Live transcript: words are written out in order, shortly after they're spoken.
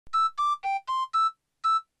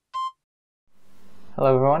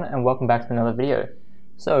Hello everyone and welcome back to another video.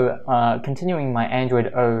 So continuing my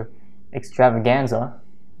Android O Extravaganza,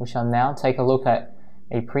 we shall now take a look at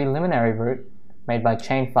a preliminary root made by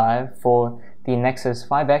Chain5 for the Nexus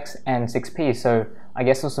 5X and 6P. So I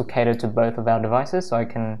guess this will cater to both of our devices, so I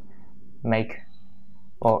can make,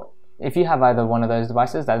 well, if you have either one of those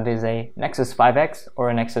devices, that is a Nexus 5X or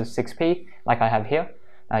a Nexus 6P like I have here,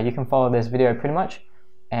 you can follow this video pretty much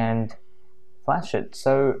and flash it.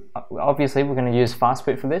 So obviously we're going to use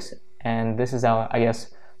fastboot for this, and this is our, I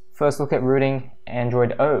guess, first look at rooting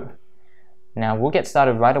Android O. Now we'll get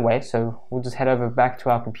started right away, so we'll just head over back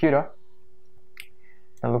to our computer.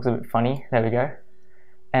 That looks a bit funny, there we go.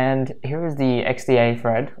 And here is the XDA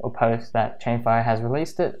thread or post that Chain5 has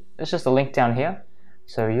released it. It's just a link down here,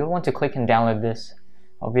 so you'll want to click and download this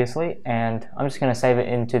obviously, and I'm just going to save it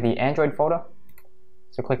into the Android folder.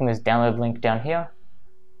 So clicking this download link down here,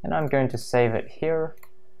 and I'm going to save it here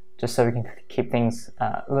just so we can keep things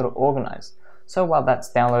a little organized. So while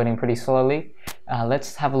that's downloading pretty slowly,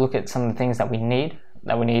 let's have a look at some of the things that we need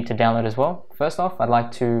to download as well. First off, I'd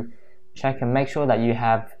like to check and make sure that you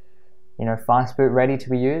have, fastboot ready to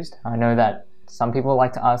be used. I know that some people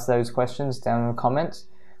like to ask those questions down in the comments,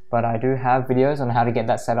 but I do have videos on how to get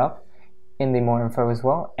that set up in the more info as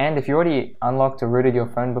well. And if you already unlocked or rooted your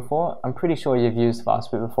phone before, I'm pretty sure you've used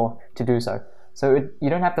fastboot before to do so. So you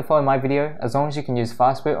don't have to follow my video. As long as you can use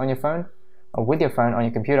fastboot on your phone or with your phone on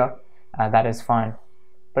your computer, that is fine.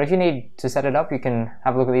 But if you need to set it up, you can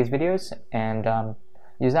have a look at these videos and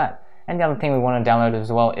use that. And the other thing we want to download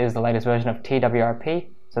as well is the latest version of TWRP.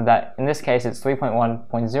 So that in this case it's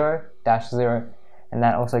 3.1.0-0, and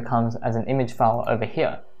that also comes as an image file over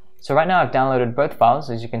here. So right now I've downloaded both files,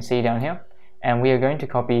 as you can see down here, and we are going to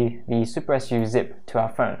copy the SuperSU zip to our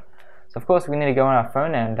phone. So of course we need to go on our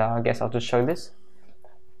phone, and I guess I'll just show this.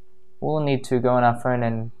 We'll need to go on our phone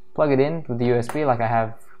and plug it in with the USB like I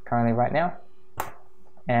have currently right now.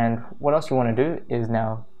 And what else you want to do is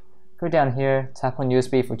now go down here, tap on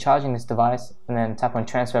USB for charging this device, and then tap on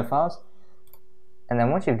transfer files. And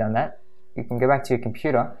then once you've done that, you can go back to your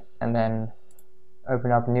computer and then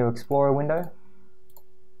open up a new Explorer window.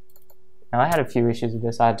 Now I had a few issues with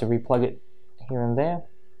this. I had to replug it here and there.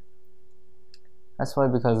 That's why,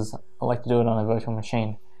 because I like to do it on a virtual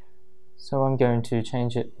machine. So I'm going to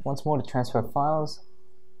change it once more to transfer files.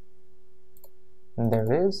 And there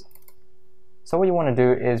it is. So what you want to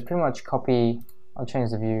do is pretty much copy, I'll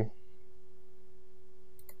change the view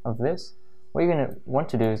of this. What you're going to want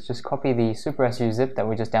to do is just copy the SuperSU zip that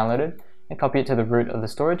we just downloaded and copy it to the root of the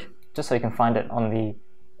storage, just so you can find it on the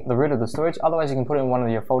root of the storage. Otherwise you can put it in one of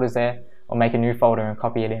your folders there, or make a new folder and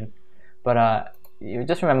copy it in. But you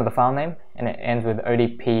just remember the file name, and it ends with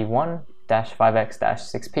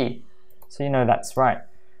odp1-5x-6p, so you know that's right.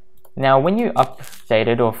 Now when you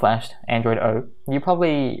updated or flashed Android O, you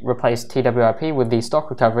probably replaced TWRP with the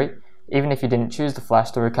stock recovery, even if you didn't choose to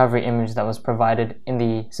flash the recovery image that was provided in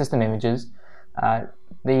the system images.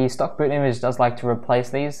 The stock boot image does like to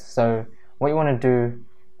replace these, so what you want to do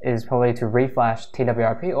is probably to reflash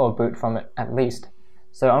TWRP or boot from it at least.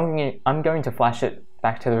 So I'm going to flash it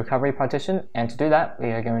back to the recovery partition, and to do that we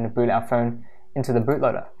are going to boot our phone into the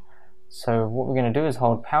bootloader. So what we're going to do is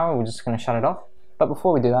hold power, we're just going to shut it off. But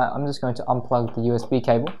before we do that, I'm just going to unplug the USB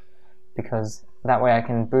cable, because that way I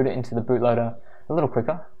can boot it into the bootloader a little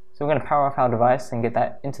quicker. So we're going to power off our device and get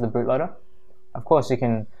that into the bootloader. Of course you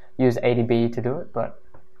can use ADB to do it, but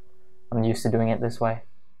I'm used to doing it this way.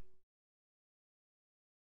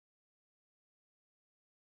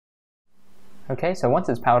 Okay, so once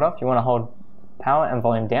it's powered off, you want to hold power and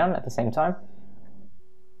volume down at the same time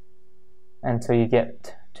until you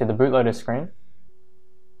get to the bootloader screen.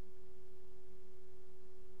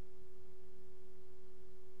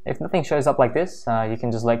 If nothing shows up like this, you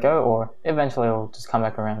can just let go, or eventually it'll just come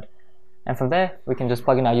back around. And from there, we can just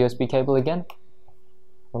plug in our USB cable again,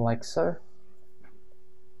 like so.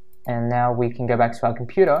 And now we can go back to our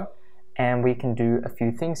computer and we can do a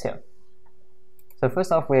few things here. So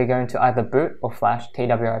first off, we are going to either boot or flash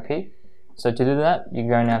TWRP. So to do that, you're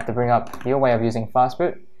going to have to bring up your way of using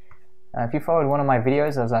fastboot. If you followed one of my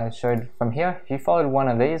videos, as I showed from here, if you followed one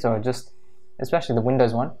of these, or just especially the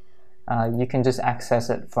Windows one, you can just access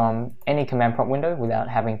it from any command prompt window without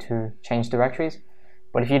having to change directories.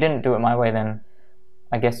 But if you didn't do it my way, then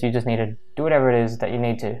I guess you just need to do whatever it is that you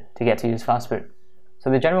need to get to use fastboot. So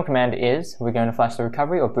the general command is, we're going to flash the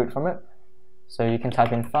recovery or boot from it. So you can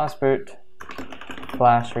type in fastboot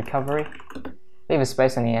flash recovery, leave a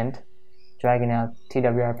space on the end, drag in our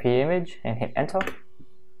TWRP image and hit enter.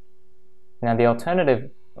 Now the alternate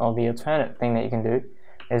thing that you can do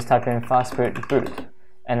is type in fastboot boot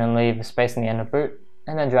and then leave a space in the end of boot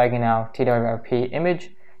and then drag in our TWRP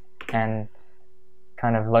image and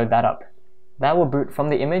kind of load that up. That will boot from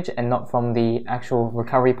the image and not from the actual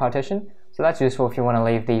recovery partition, so that's useful if you want to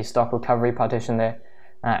leave the stock recovery partition there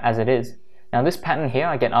as it is. Now this pattern here,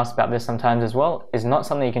 I get asked about this sometimes as well, is not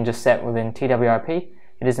something you can just set within TWRP.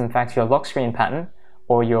 It is in fact your lock screen pattern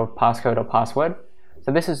or your passcode or password.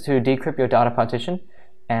 So this is to decrypt your data partition,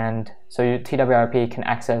 and so your TWRP can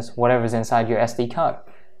access whatever's inside your SD card.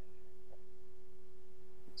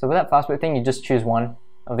 So with that fastboot thing, you just choose one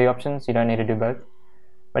of the options, you don't need to do both.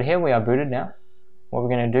 But here we are booted now. What we're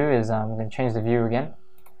going to do is we're going to change the view again.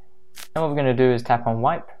 And what we're going to do is tap on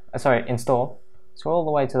install. Scroll all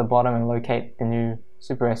the way to the bottom and locate the new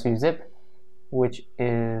SuperSU zip, which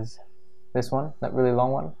is this one, that really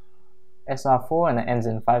long one, SR4, and it ends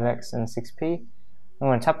in 5x and 6p. I'm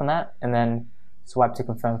going to tap on that and then swipe to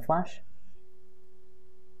confirm flash.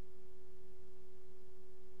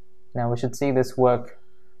 Now we should see this work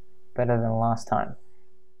better than last time.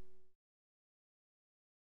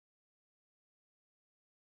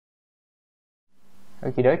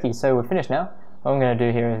 Okie dokie, so we're finished now. What I'm going to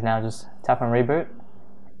do here is now just tap on reboot,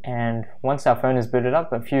 and once our phone is booted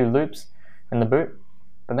up, a few loops in the boot,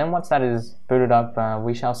 but then once that is booted up,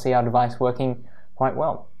 we shall see our device working quite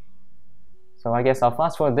well. So I guess I'll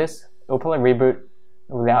fast forward this. It'll probably reboot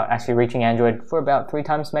without actually reaching Android for about 3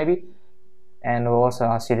 times maybe, and it'll also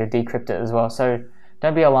ask you to decrypt it as well. So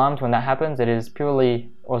don't be alarmed when that happens. It is purely,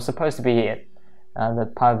 or supposed to be,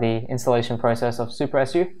 the part of the installation process of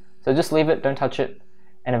SuperSU. So just leave it, don't touch it,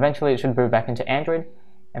 and eventually it should boot back into Android,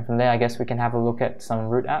 and from there I guess we can have a look at some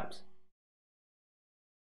root apps.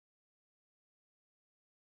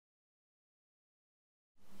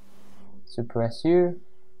 SuperSU.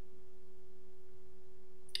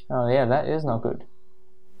 Oh yeah, that is not good.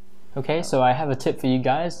 Okay, so I have a tip for you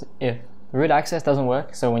guys. If root access doesn't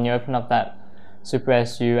work, so when you open up that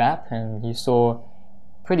SuperSU app and you saw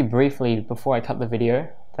pretty briefly before I cut the video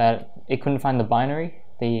that it couldn't find the binary,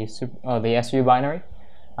 the SU binary,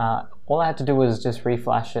 all I had to do was just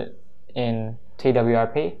reflash it in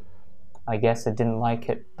TWRP. I guess it didn't like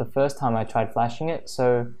it the first time I tried flashing it,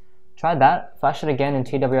 so try that, flash it again in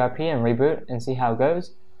TWRP and reboot and see how it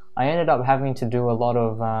goes. I ended up having to do a lot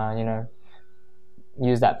of,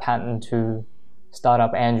 use that pattern to start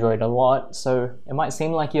up Android a lot, so it might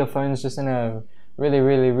seem like your phone's just in a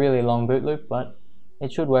really long boot loop, but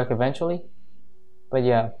it should work eventually. But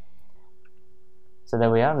yeah, so there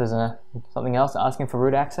we are. There's something else asking for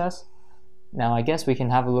root access. Now I guess we can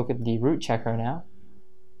have a look at the root checker now.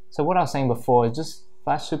 So what I was saying before is just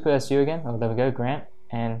flash SuperSU again. Oh, there we go, grant,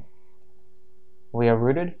 and we are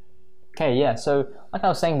rooted. Okay, yeah, so like I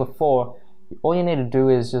was saying before, all you need to do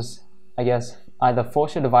is just, I guess, either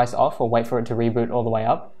force your device off or wait for it to reboot all the way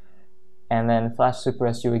up, and then flash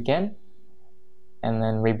SuperSU again, and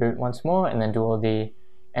then reboot once more, and then do all the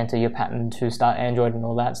enter your pattern to start Android and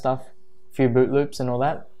all that stuff, few boot loops and all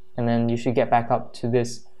that, and then you should get back up to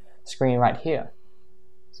this screen right here.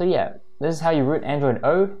 So yeah, this is how you root Android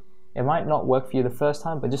O. It might not work for you the first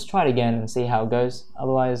time, but just try it again and see how it goes.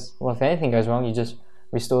 Otherwise, well, if anything goes wrong, you just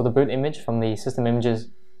restore the boot image from the system images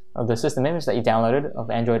of the system image that you downloaded of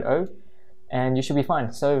Android O, and you should be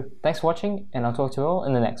fine. So thanks for watching, and I'll talk to you all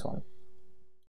in the next one.